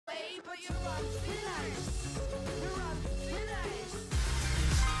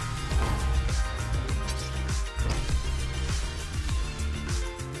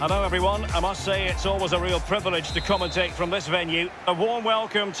Hello everyone, I must say it's always a real privilege to commentate from this venue. A warm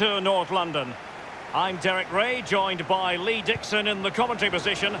welcome to North London. I'm Derek Ray, joined by Lee Dixon in the commentary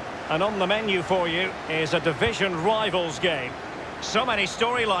position, and on the menu for you is a division rivals game. So many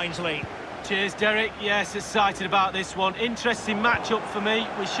storylines, Lee. Cheers, Derek. Yes, excited about this one. Interesting match-up for me.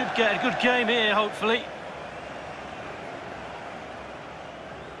 We should get a good game here, hopefully.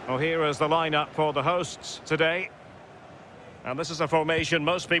 Well, here is the lineup for the hosts today. And this is a formation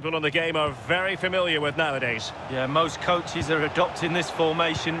most people in the game are very familiar with nowadays. Yeah, most coaches are adopting this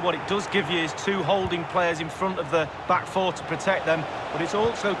formation. What it does give you is two holding players in front of the back four to protect them, but it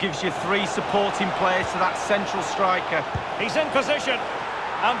also gives you three supporting players to that central striker. He's in position,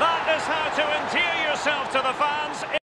 and that is how to endear yourself to the